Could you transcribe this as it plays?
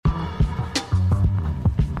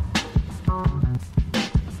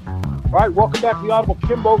All right, welcome back to the Audible.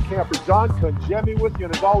 Kimbo Camper, John Congemi with you.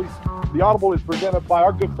 And as always, the Audible is presented by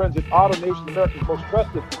our good friends at AutoNation, America's most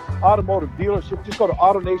trusted automotive dealership. Just go to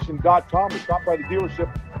AutoNation.com and stop by the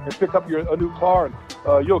dealership and pick up a new car.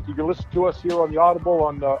 And you can listen to us here on the Audible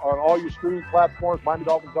on all your streaming platforms,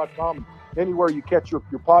 MiamiDolphins.com, and anywhere you catch your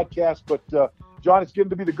podcast. But, John, it's getting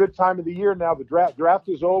to be the good time of the year now. The draft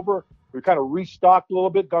is over. We kind of restocked a little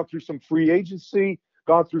bit, gone through some free agency,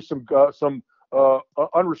 gone through some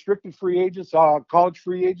unrestricted free agents, college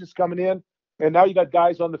free agents coming in, and now you got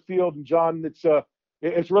guys on the field. And John,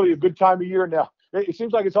 it's really a good time of year now. It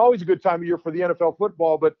seems like it's always a good time of year for the NFL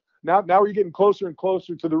football, but now we're getting closer and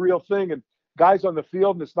closer to the real thing, and guys on the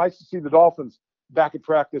field. And it's nice to see the Dolphins back at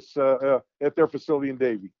practice at their facility in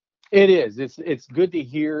Davie. It is. It's good to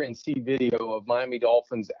hear and see video of Miami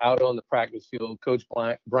Dolphins out on the practice field. Coach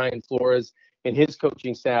Brian Flores and his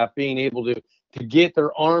coaching staff being able to get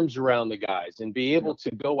their arms around the guys and be able to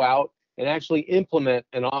go out and actually implement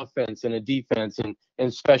an offense and a defense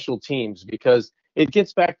and special teams, because it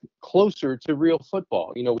gets back closer to real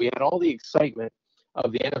football. You know, we had all the excitement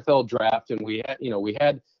of the NFL draft, and we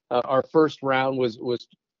had our first round was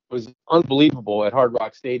unbelievable at Hard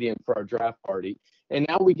Rock Stadium for our draft party. And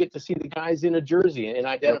now we get to see the guys in a jersey and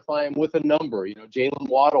identify them with a number. You know, Jalen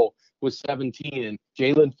Waddle was 17 and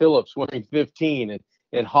Jalen Phillips wearing 15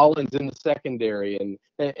 and Hollins in the secondary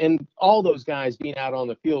and all those guys being out on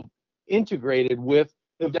the field integrated with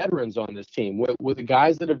the veterans on this team, with the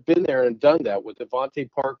guys that have been there and done that, with Devontae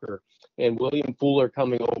Parker and William Fuller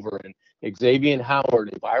coming over and Xavier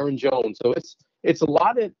Howard and Byron Jones. So it's a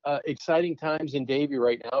lot of exciting times in Davie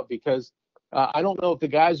right now, because I don't know if the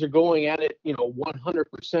guys are going at it,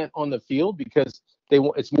 100% on the field, because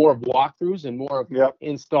it's more of walkthroughs and more of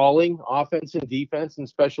installing offense and defense and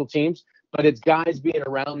special teams. But it's guys being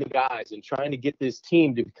around the guys and trying to get this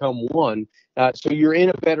team to become one. So you're in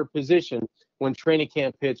a better position when training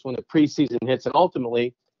camp hits, when the preseason hits, and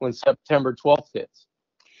ultimately when September 12th hits.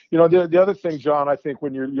 You know, the other thing, John, I think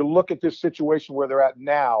when you look at this situation where they're at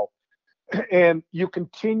now, and you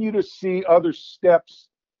continue to see other steps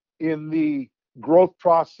in the growth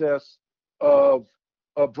process of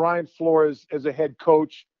Brian Flores as a head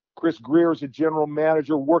coach, Chris Greer as a general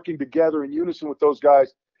manager, working together in unison with those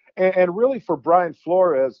guys. And really for Brian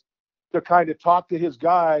Flores to kind of talk to his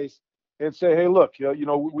guys and say, hey, look,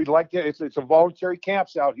 we'd like to, it's a voluntary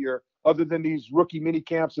camps out here other than these rookie mini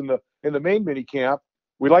camps in the main mini camp.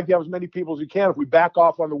 We'd like to have as many people as we can. If we back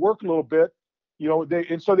off on the work a little bit,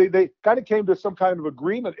 they kind of came to some kind of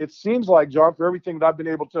agreement. It seems like, John, for everything that I've been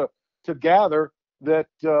able to gather, that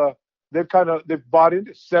they've bought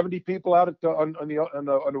into 70 people out on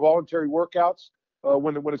the voluntary workouts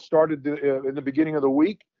when it started in the beginning of the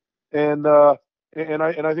week, and I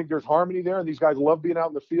think there's harmony there, and these guys love being out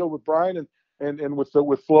in the field with Brian and with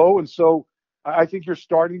Flo, and so I think you're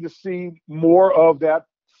starting to see more of that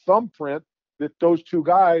thumbprint that those two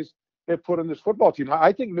guys have put on this football team.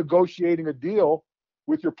 I think negotiating a deal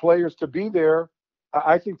with your players to be there,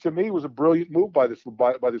 I think to me was a brilliant move by this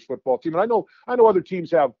football team. And I know other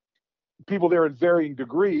teams have people there in varying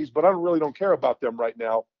degrees, but I don't care about them right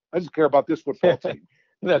now. I just care about this football team.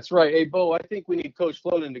 That's right. Hey, Bo, I think we need Coach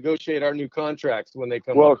Flo to negotiate our new contracts when they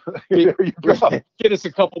come up. There you go. Get us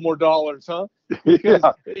a couple more dollars, huh? Because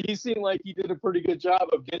he seemed like he did a pretty good job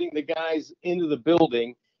of getting the guys into the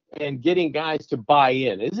building and getting guys to buy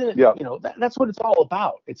in, isn't it? Yeah. That's what it's all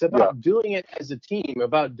about. It's about doing it as a team,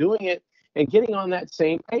 about doing it and getting on that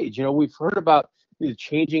same page. We've heard about the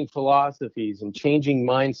changing philosophies and changing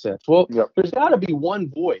mindsets. Well, there's got to be one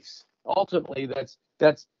voice ultimately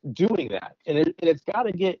that's doing that, and it's got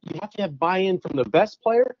to you have to have buy-in from the best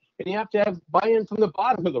player, and you have to have buy-in from the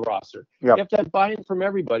bottom of the roster. You have to have buy-in from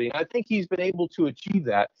everybody, and I think he's been able to achieve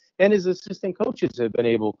that, and his assistant coaches have been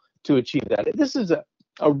able to achieve that. This is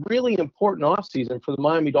a really important offseason for the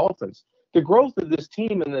Miami Dolphins. The growth of this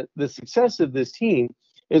team and the success of this team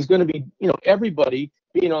is going to be, everybody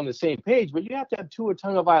being on the same page, but you have to have Tua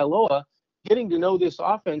Tagovailoa getting to know this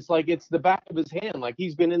offense like it's the back of his hand, like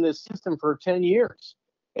he's been in this system for 10 years.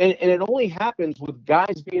 And it only happens with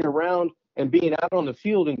guys being around and being out on the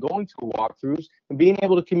field and going through walkthroughs and being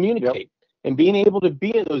able to communicate and being able to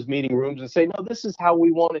be in those meeting rooms and say, no, this is how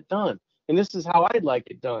we want it done. And this is how I'd like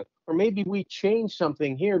it done. Or maybe we change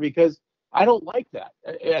something here because I don't like that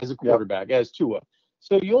as a quarterback, as Tua.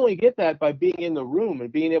 So you only get that by being in the room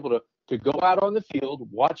and being able to go out on the field,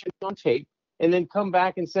 watch it on tape, and then come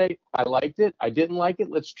back and say, I liked it, I didn't like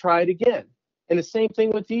it, let's try it again. And the same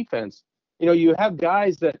thing with defense. You have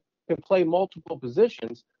guys that can play multiple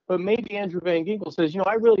positions, but maybe Andrew Van Ginkel says,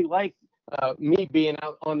 I really like me being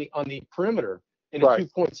out on the perimeter in a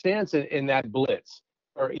 2-point stance in that blitz.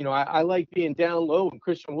 Or, I like being down low and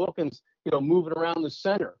Christian Wilkins, moving around the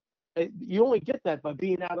center. You only get that by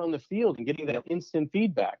being out on the field and getting that instant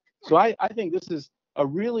feedback. So I think this is a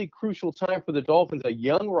really crucial time for the Dolphins, a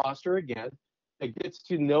young roster again, that gets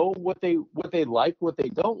to know what they like, what they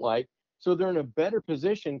don't like, so they're in a better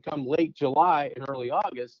position come late July and early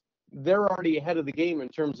August. They're already ahead of the game in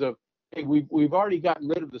terms of, hey, we've already gotten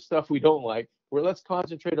rid of the stuff we don't like. Where let's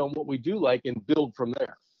concentrate on what we do like and build from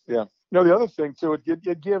there. Yeah. The other thing too,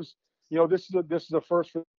 it gives, this is the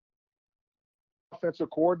first for offensive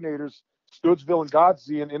coordinators, Stoodsville and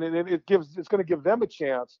Godsey, and it's going to give them a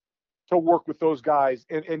chance to work with those guys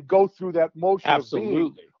and go through that motion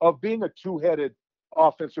of being a two-headed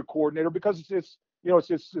offensive coordinator, because it's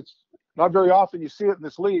not very often you see it in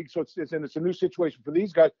this league. So it's a new situation for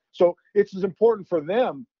these guys. So it's as important for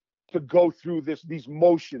them to go through these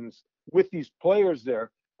motions with these players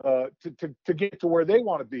there to get to where they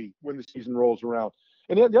want to be when the season rolls around.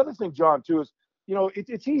 And the other thing, John, too, is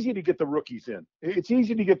it's easy to get the rookies in. It's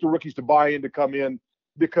easy to get the rookies to buy in, to come in,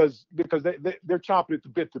 because they're chomping at the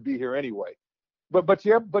bit to be here anyway. But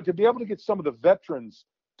to be able to get some of the veterans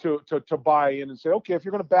to buy in and say, okay, if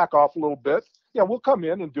you're going to back off a little bit, yeah, we'll come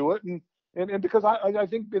in and do it. And because I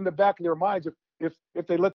think in the back of their minds, if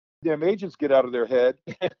they let damn agents get out of their head,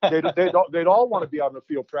 they'd all want to be out on the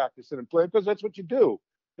field practicing and playing, because that's what you do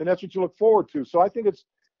and that's what you look forward to. So I think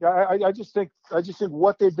I just think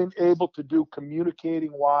what they've been able to do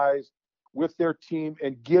communicating wise with their team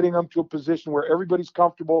and getting them to a position where everybody's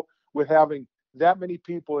comfortable with having that many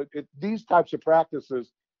people at these types of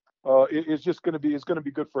practices is going to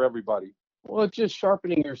be good for everybody. Well, it's just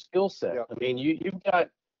sharpening your skill set. Yeah. I mean, you've got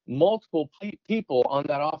multiple people on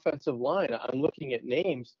that offensive line. I'm looking at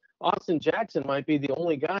names. Austin Jackson might be the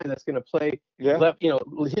only guy that's going to play left,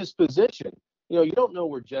 his position. You don't know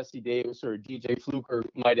where Jesse Davis or DJ Fluker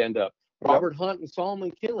might end up. Robert Hunt and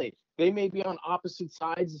Solomon Kinley, they may be on opposite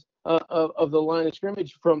sides of the line of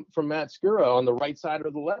scrimmage from Matt Skura on the right side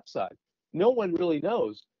or the left side. No one really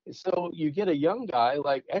knows. So you get a young guy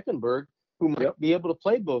like Eckenberg who might be able to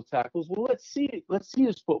play both tackles. Well, let's see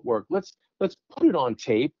his footwork. Let's put it on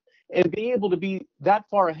tape and be able to be that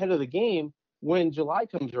far ahead of the game when July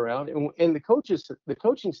comes around, and the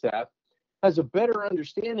coaching staff has a better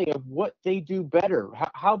understanding of what they do better,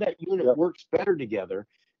 how that unit works better together,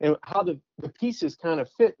 and how the pieces kind of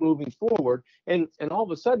fit moving forward. And all of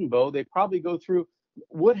a sudden, Bo, they probably go through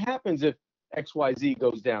what happens if XYZ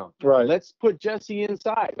goes down. Right. Let's put Jesse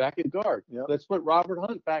inside, back at guard. Yep. Let's put Robert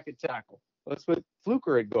Hunt back at tackle. Let's put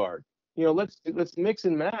Fluker at guard. Let's mix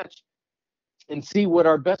and match and see what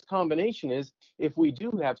our best combination is if we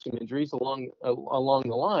do have some injuries along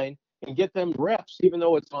the line, and get them reps, even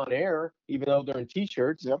though it's on air, even though they're in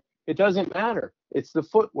T-shirts. Yep. It doesn't matter. It's the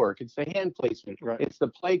footwork. It's the hand placement. Right. It's the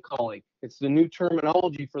play calling. It's the new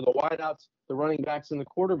terminology for the wideouts, the running backs, and the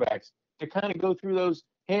quarterbacks to kind of go through those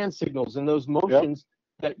hand signals and those motions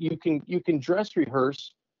that you can dress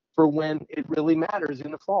rehearse for when it really matters in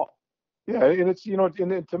the fall. Yeah, and it's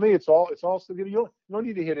and to me it's also you don't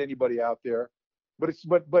need to hit anybody out there, but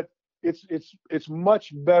it's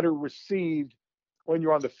much better received when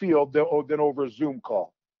you're on the field than over a Zoom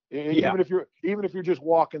call. Even if you're just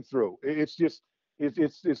walking through,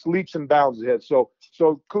 it's leaps and bounds ahead. So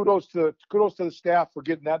kudos to the staff for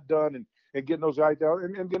getting that done and getting those guys down,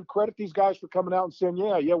 and then credit these guys for coming out and saying,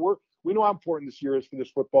 we know how important this year is for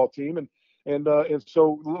this football team, and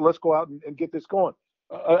so let's go out and get this going.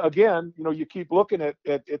 Again, you keep looking at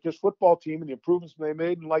this football team and the improvements they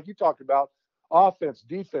made, and like you talked about, offense,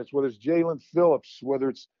 defense, whether it's Jalen Phillips, whether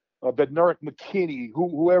it's Bednarik McKinney,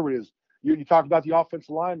 whoever it is. You talk about the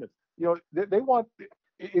offensive linemen. They want.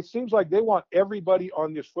 It seems like they want everybody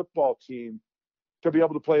on this football team to be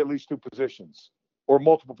able to play at least two positions or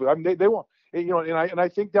multiple. I mean, they want. And I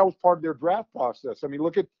think that was part of their draft process. I mean,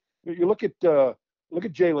 look at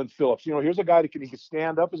Jalen Phillips. Here's a guy that he can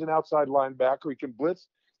stand up as an outside linebacker. He can blitz.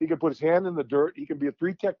 He can put his hand in the dirt. He can be a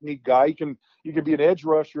three technique guy. He can be an edge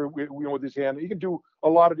rusher with his hand. He can do a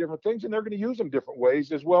lot of different things, and they're going to use him different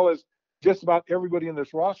ways, as well as just about everybody in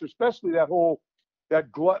this roster, especially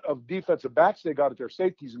that glut of defensive backs they got at their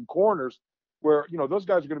safeties and corners, where those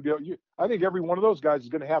guys are going to be. I think every one of those guys is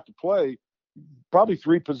going to have to play probably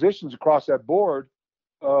three positions across that board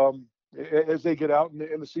as they get out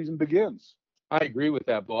and the season begins. I agree with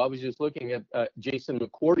that, Bo. I was just looking at Jason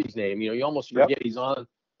McCourty's name. You almost forget he's on.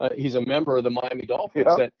 He's a member of the Miami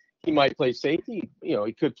Dolphins. That he might play safety.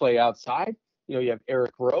 He could play outside. You have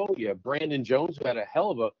Eric Rowe. You have Brandon Jones, who had a hell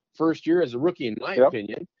of a first year as a rookie, in my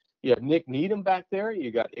opinion. You have Nick Needham back there.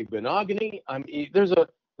 You got Igbenogany. I mean, there's a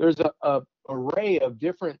array of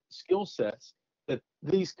different skill sets that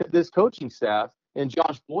this coaching staff And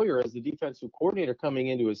Josh Boyer, as the defensive coordinator coming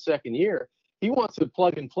into his second year, he wants to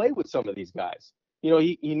plug and play with some of these guys. He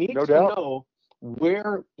needs to know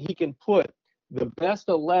where he can put the best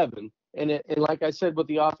 11. And like I said with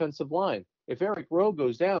the offensive line, if Eric Rowe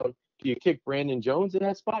goes down, do you kick Brandon Jones in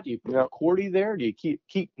that spot? Do you put Cordy there? Do you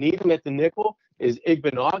keep Needham at the nickel? Is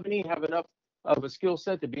Igbenogany have enough of a skill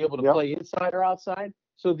set to be able to play inside or outside?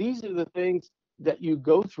 So these are the things that you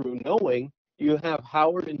go through, knowing you have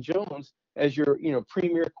Howard and Jones as your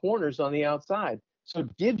premier corners on the outside. So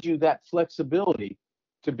it gives you that flexibility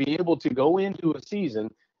to be able to go into a season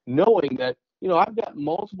knowing that I've got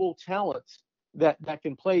multiple talents that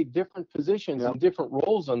can play different positions and different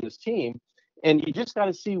roles on this team. And you just got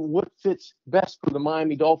to see what fits best for the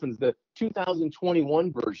Miami Dolphins, the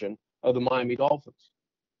 2021 version of the Miami Dolphins.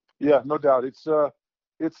 Yeah, no doubt. I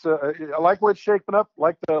like where it's shaping up.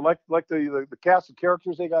 Like the cast of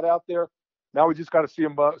characters they got out there. Now we just got to see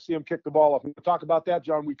them kick the ball off. We'll talk about that,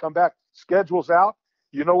 John. When we come back. Schedule's out.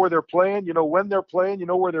 You know where they're playing. You know when they're playing. You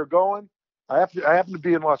know where they're going. I happen to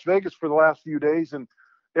be in Las Vegas for the last few days, and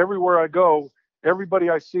everywhere I go, everybody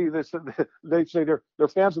I see, they say they're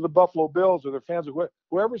fans of the Buffalo Bills or they're fans of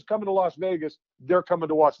whoever's coming to Las Vegas. They're coming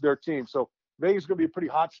to watch their team. So Vegas is going to be a pretty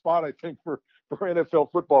hot spot, I think, for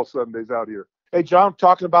NFL football Sundays out here. Hey, John,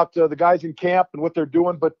 talking about the guys in camp and what they're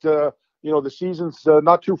doing, but the season's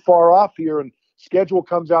not too far off here, and schedule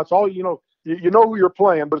comes out. It's all you know who you're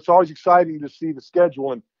playing, but it's always exciting to see the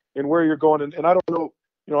schedule and where you're going. And I don't know,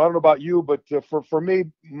 I don't know about you, but for me,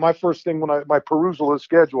 my first thing when my perusal of the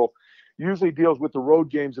schedule usually deals with the road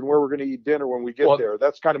games and where we're going to eat dinner when we get there.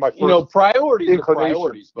 That's kind of my first priorities are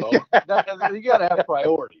priorities, Bo. You got to have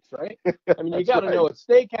priorities, right? I mean, you got to know it's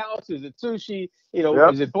steakhouse, is it sushi,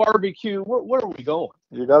 is it barbecue? Where are we going?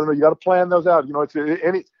 You got to plan those out.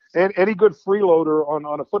 It's any good freeloader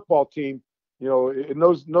on a football team. It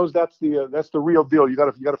knows that's the real deal. You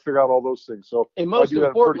got to figure out all those things. So and most importantly,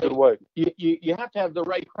 in a pretty good way. You have to have the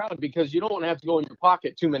right crowd because you don't want to have to go in your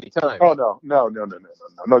pocket too many times. Oh no.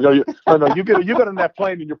 You get in that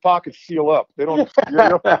plane and your pockets seal up. They don't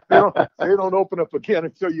open up again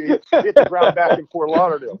until you hit the ground back in Fort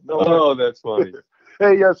Lauderdale. That's funny.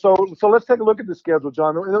 Hey, so let's take a look at the schedule,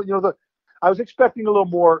 John. I was expecting a little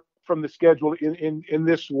more from the schedule in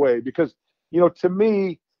this way because to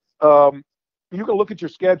me. You can look at your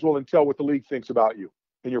schedule and tell what the league thinks about you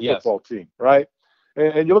and your football team, right?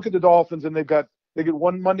 And you look at the Dolphins, and they get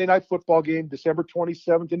one Monday night football game, December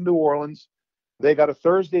 27th in New Orleans. They got a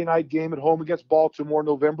Thursday night game at home against Baltimore,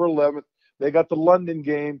 November 11th. They got the London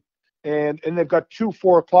game, and they've got 2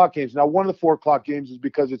 4:00 games. Now, one of the 4:00 games is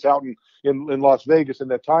because it's out in Las Vegas in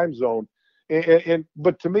that time zone.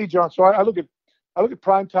 But to me, John, so I look at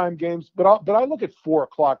primetime games, but I look at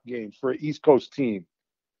 4:00 games for an East Coast team.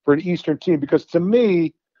 For an Eastern team, because to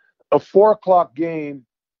me, a 4:00 game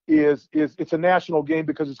it's a national game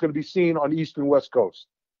because it's going to be seen on East and West Coast.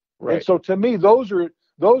 Right. And so to me, those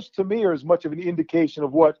to me are as much of an indication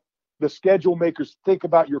of what the schedule makers think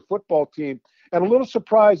about your football team. And a little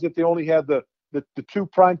surprised that they only had the 2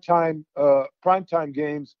 primetime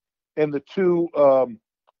games and the 2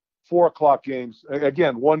 4:00 games.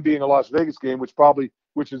 Again, one being a Las Vegas game,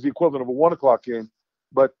 which is the equivalent of a 1:00 game.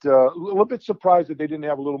 But a little bit surprised that they didn't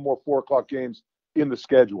have a little more 4:00 games in the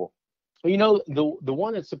schedule. Well, the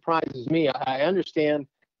one that surprises me, I understand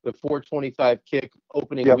the 4:25 kick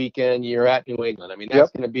opening weekend. You're at New England. I mean,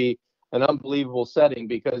 that's going to be an unbelievable setting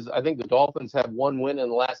because I think the Dolphins have one win in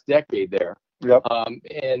the last decade there. Yep.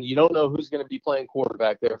 And you don't know who's going to be playing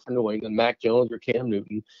quarterback there for New England, Mac Jones or Cam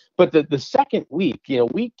Newton. But the second week,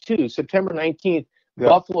 week 2, September 19th.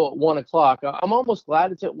 Buffalo at 1:00. I'm almost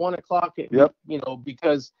glad it's at 1:00.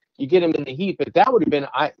 Because you get him in the heat. But that would have been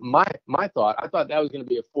my thought. I thought that was going to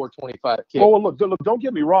be a 4:25 kick. Well, look, don't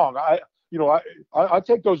get me wrong. I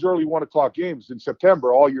take those early 1:00 games in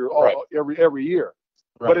September all year, every year.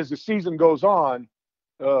 Right. But as the season goes on,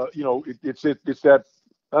 it's that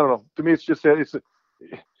I don't know. To me, it's just that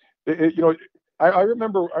I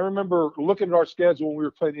remember looking at our schedule when we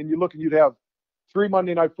were playing, and you'd have 3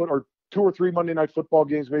 Monday night or 2 or 3 Monday night football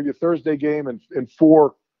games, maybe a Thursday game, and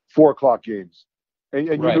 4 4:00 games, and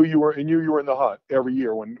you knew you were in the hunt every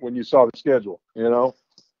year when you saw the schedule, And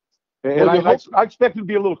I expect it to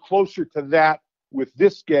be a little closer to that with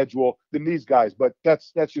this schedule than these guys, but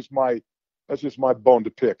that's just my bone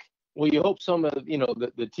to pick. Well, you hope some of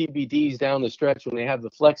the TBDs down the stretch when they have the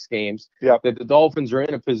flex games, that the Dolphins are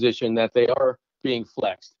in a position that they are being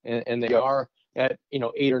flexed and they are at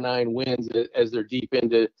 8 or 9 wins as they're deep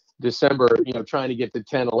into December, trying to get to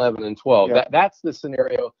 10, 11, and 12. That's the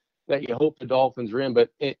scenario that you hope the Dolphins are in. But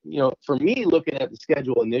for me, looking at the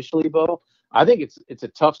schedule initially, Bo, I think it's a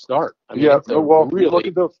tough start. I mean, Yeah, it's a well, really you look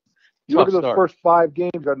tough at those start. first 5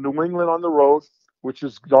 games. Got New England on the road, which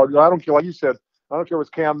is, I don't care, like you said, I don't care if it's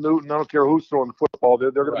Cam Newton, I don't care who's throwing the football.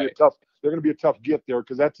 They're going to be Right. a tough. They're going to be a tough get there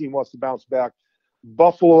because that team wants to bounce back.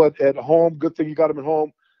 Buffalo at home. Good thing you got them at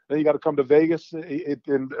home. Then you got to come to Vegas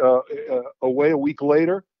and away a week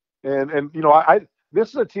later. And you know, this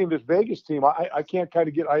is a team, this Vegas team. I can't kind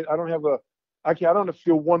of get. I don't have a. I don't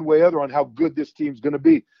feel one way or other on how good this team's going to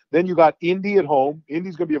be. Then you got Indy at home.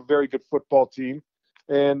 Indy's going to be a very good football team,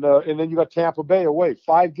 and then you got Tampa Bay away.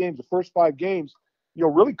 5 games. The first 5 games, you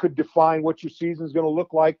know, really could define what your season's going to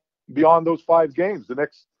look like beyond those 5 games. The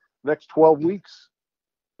next 12 weeks.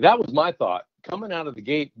 That was my thought. Coming out of the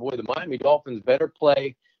gate, boy, the Miami Dolphins better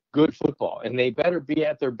play good football, and they better be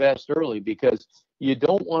at their best early because you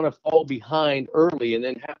don't want to fall behind early and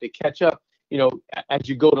then have to catch up, you know, as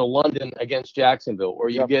you go to London against Jacksonville, or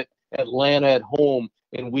you get Atlanta at home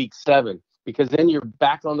in week 7, because then you're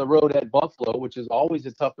back on the road at Buffalo, which is always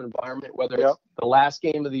a tough environment, whether it's the last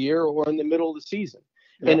game of the year or in the middle of the season.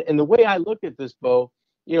 And the way I look at this, Bo,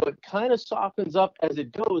 you know, it kind of softens up as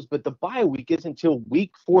it goes, but the bye week is until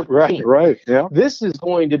week 14. Right. Yeah. This is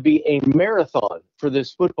going to be a marathon for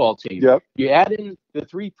this football team. Yep. You add in the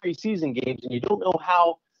 3 preseason games, and you don't know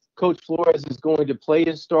how Coach Flores is going to play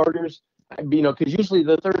his starters, you know, because usually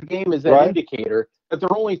the third game is that indicator that there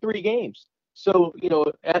are only 3 games. So, you know,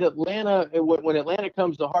 at Atlanta, when Atlanta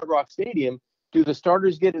comes to Hard Rock Stadium, do the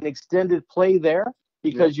starters get an extended play there?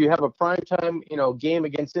 Because you have a primetime, you know, game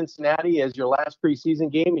against Cincinnati as your last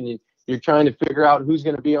preseason game, and you're trying to figure out who's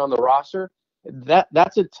going to be on the roster.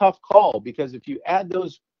 That's a tough call, because if you add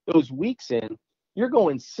those weeks in, you're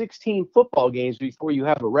going 16 football games before you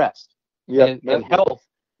have a rest. And health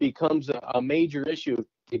becomes a major issue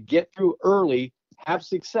to get through early, have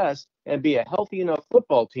success, and be a healthy enough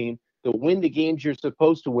football team to win the games you're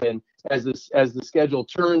supposed to win as the schedule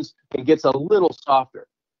turns and gets a little softer.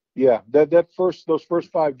 Yeah, those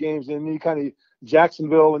first 5 games, and you kind of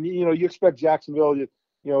Jacksonville, and you know you expect Jacksonville, they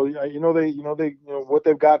what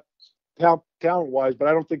they've got talent wise, but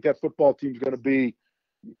I don't think that football team's going to be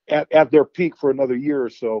at their peak for another year or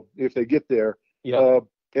so if they get there. Yeah.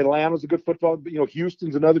 Atlanta's a good football, but you know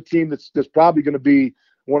Houston's another team that's probably going to be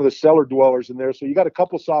one of the cellar dwellers in there. So you got a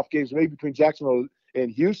couple soft games maybe between Jacksonville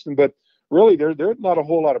and Houston, but really there's not a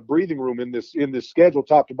whole lot of breathing room in this schedule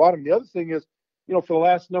top to bottom. The other thing is, you know, for the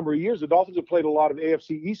last number of years, the Dolphins have played a lot of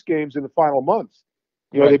AFC East games in the final month.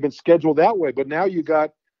 You know, they've been scheduled that way. But now you got,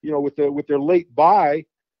 you know, with their late bye,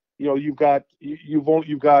 you know, you've got 2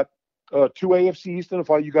 AFC East in the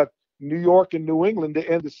final. You got New York and New England to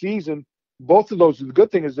end the season. Both of those, the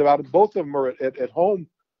good thing is about it, both of them are at home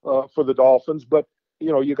for the Dolphins. But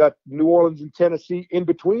you know, you got New Orleans and Tennessee in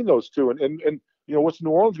between those two, and you know what's New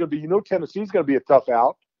Orleans going to be? You know, Tennessee's going to be a tough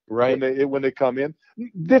out. Right. When they come in.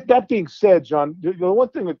 That being said, John, the one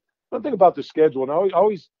thing about the schedule, and I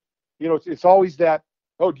always, you know, it's always that,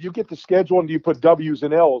 oh, do you get the schedule and do you put W's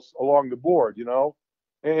and L's along the board, you know?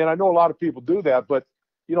 And I know a lot of people do that, but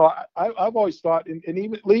you know, I've always thought, and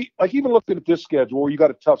even looking at this schedule where you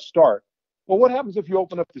got a tough start. Well, what happens if you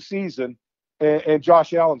open up the season and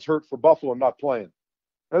Josh Allen's hurt for Buffalo and not playing?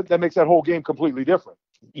 That makes that whole game completely different.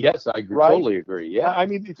 Yes, I agree, totally agree. Yeah, I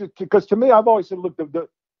mean, because to me, I've always said, look,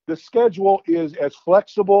 the schedule is as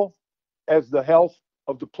flexible as the health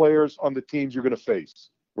of the players on the teams you're going to face.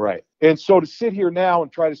 Right. And so to sit here now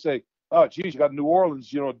and try to say, oh, geez, you got New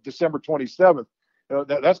Orleans, you know, December 27th. You know,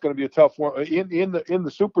 that's going to be a tough one in the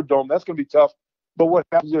Superdome. That's going to be tough. But what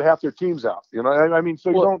happens if half their team's out? You know, I mean, so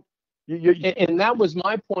you don't. And that was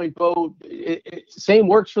my point, Bo. Same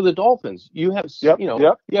works for the Dolphins. You have,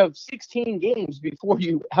 you have 16 games before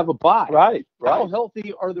you have a bye. Right. How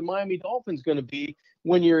healthy are the Miami Dolphins going to be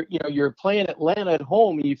when you're playing Atlanta at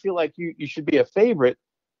home and you feel like you should be a favorite?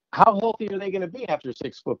 How healthy are they going to be after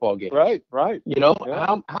 6 football games? Right. You know,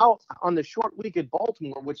 how on the short week at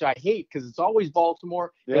Baltimore, which I hate because it's always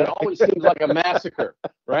Baltimore, and it always seems like a massacre,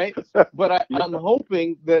 right? But I'm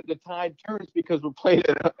hoping that the tide turns because we're playing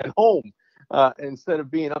at home instead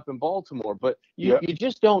of being up in Baltimore. But you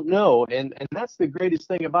just don't know, and that's the greatest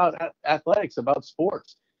thing about athletics, about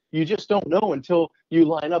sports. You just don't know until you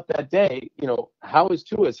line up that day. You know, how is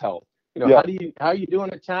Tua's health? You know, how are you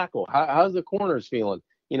doing at tackle? How's the corners feeling?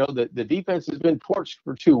 You know, the defense has been torched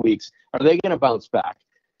for 2 weeks. Are they going to bounce back?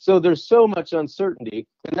 So there's so much uncertainty,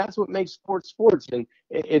 and that's what makes sports. And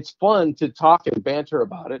it's fun to talk and banter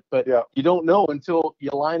about it, but you don't know until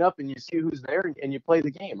you line up and you see who's there and you play the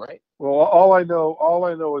game, right? Well, all I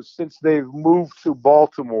know is since they've moved to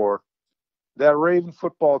Baltimore, that Raven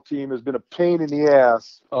football team has been a pain in the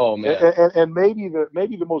ass. Oh man! And maybe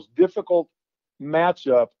the most difficult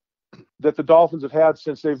matchup that the Dolphins have had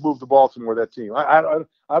since they've moved to Baltimore. That team, I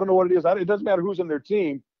don't know what it is. It doesn't matter who's on their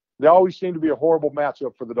team. They always seem to be a horrible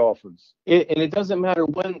matchup for the Dolphins. And it doesn't matter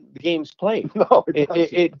when the game's played. No,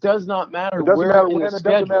 it does not matter. It doesn't where matter in when. the It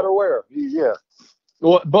schedule. doesn't matter where. Yeah.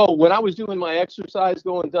 Well, Bo, when I was doing my exercise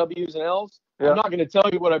going W's and L's, I'm not going to tell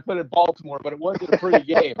you what I put at Baltimore, but it wasn't a pretty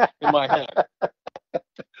game in my head.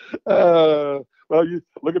 Well, you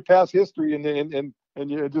look at past history and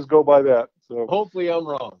you just go by that. So hopefully I'm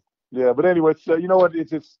wrong. Yeah, but anyway, you know what?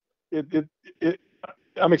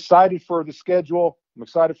 I'm excited for the schedule. I'm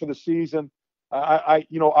excited for the season. I'm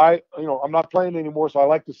not playing anymore, so I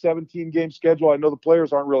like the 17-game schedule. I know the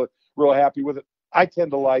players aren't real happy with it. I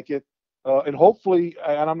tend to like it, and hopefully,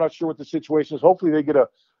 and I'm not sure what the situation is. Hopefully, they get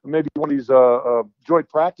maybe one of these joint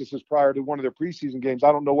practices prior to one of their preseason games.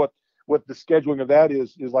 I don't know what the scheduling of that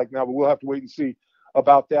is like now, but we'll have to wait and see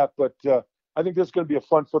about that. But I think this is going to be a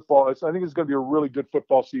fun football. I think it's going to be a really good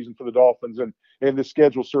football season for the Dolphins, and the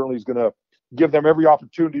schedule certainly is going to give them every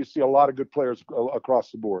opportunity to see a lot of good players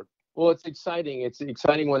across the board. Well, it's exciting. It's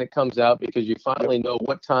exciting when it comes out because you finally know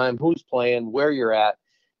what time, who's playing, where you're at.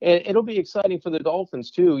 And it'll be exciting for the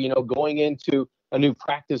Dolphins, too, going into a new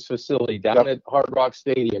practice facility down at Hard Rock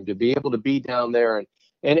Stadium to be able to be down there.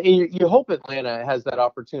 And you hope Atlanta has that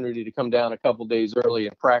opportunity to come down a couple days early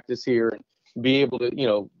and practice here and be able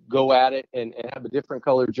to, go at it and have a different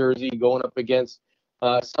color jersey going up against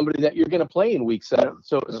somebody that you're going to play in week 7.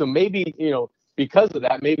 So maybe, because of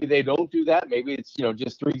that, maybe they don't do that. Maybe it's,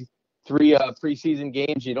 just three preseason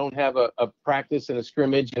games. You don't have a practice and a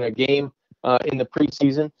scrimmage and a game in the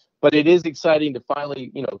preseason. But it is exciting to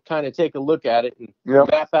finally, kind of take a look at it and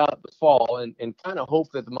map out the fall and kind of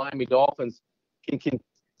hope that the Miami Dolphins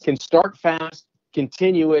can start fast,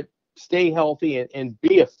 continue it, stay healthy, and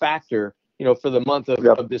be a factor, for the month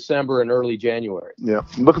of December and early January. Yeah.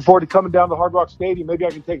 I'm looking forward to coming down to Hard Rock Stadium. Maybe I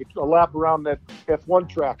can take a lap around that F1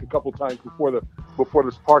 track a couple times before the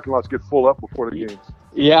parking lots get full up before the games.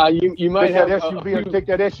 Yeah, you might take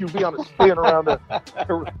that SUV on a spin around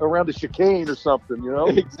the chicane or something,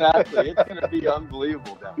 Exactly. It's going to be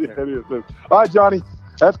unbelievable down there. Yeah, it is. All right, Johnny.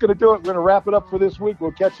 That's going to do it. We're going to wrap it up for this week.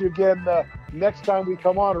 We'll catch you again next time we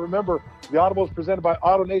come on. And remember, the Audible is presented by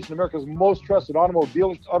AutoNation, America's most trusted automobile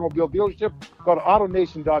dealership. Go to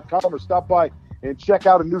AutoNation.com or stop by and check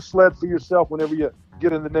out a new sled for yourself whenever you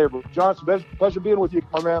get in the neighborhood. Johnson, pleasure being with you,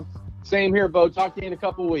 my man. Same here, Bo. Talk to you in a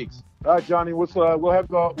couple of weeks. All right, Johnny. We'll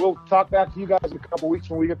talk back to you guys in a couple of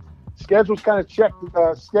weeks when we get schedules kind of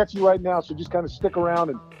sketchy right now. So just kind of stick around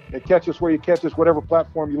and catch us where you catch us, whatever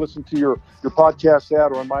platform you listen to your podcast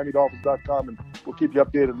at, or on MiamiDolphins.com, and we'll keep you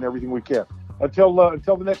updated on everything we can. Until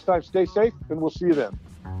the next time, stay safe, and we'll see you then.